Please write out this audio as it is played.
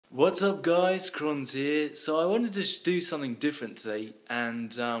What's up guys, Crons here. So I wanted to do something different today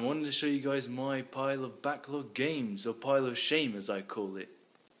and wanted to show you guys my pile of backlog games, or pile of shame as I call it.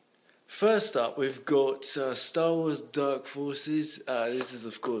 First up we've got Star Wars Dark Forces. This is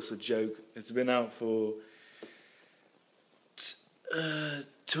of course a joke. It's been out for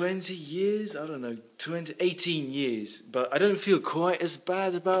 20 years, I don't know, 18 years. But I don't feel quite as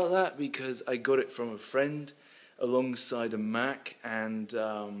bad about that because I got it from a friend alongside a Mac and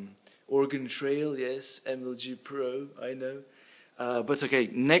Oregon Trail, yes, MLG Pro, I know. But okay,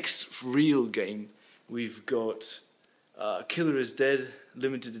 next real game, we've got Killer is Dead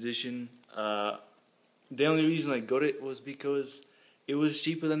Limited Edition. The only reason I got it was because it was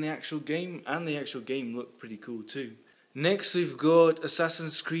cheaper than the actual game, and the actual game looked pretty cool too. Next we've got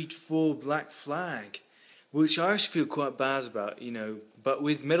Assassin's Creed 4 Black Flag, which I actually feel quite bad about, you know. But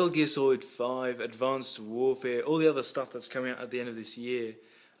with Metal Gear Solid 5, Advanced Warfare, all the other stuff that's coming out at the end of this year,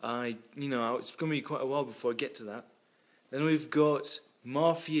 it's going to be quite a while before I get to that. Then we've got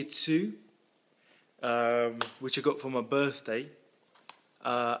Mafia 2, which I got for my birthday,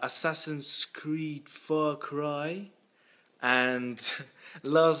 Assassin's Creed Far Cry, and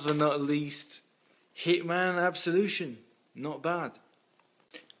last but not least, Hitman Absolution. Not bad.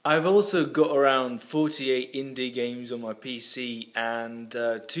 I've also got around 48 indie games on my PC and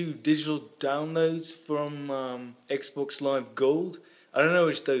 2 digital downloads from Xbox Live Gold. I don't know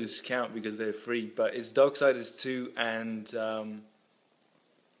which those count because they're free, but it's Darksiders 2 and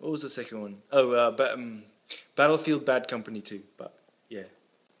what was the second one? Oh, Battlefield Bad Company 2, but yeah.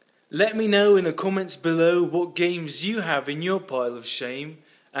 Let me know in the comments below what games you have in your pile of shame,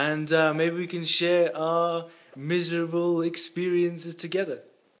 and maybe we can share our miserable experiences together.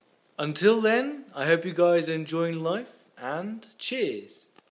 Until then, I hope you guys are enjoying life, and cheers!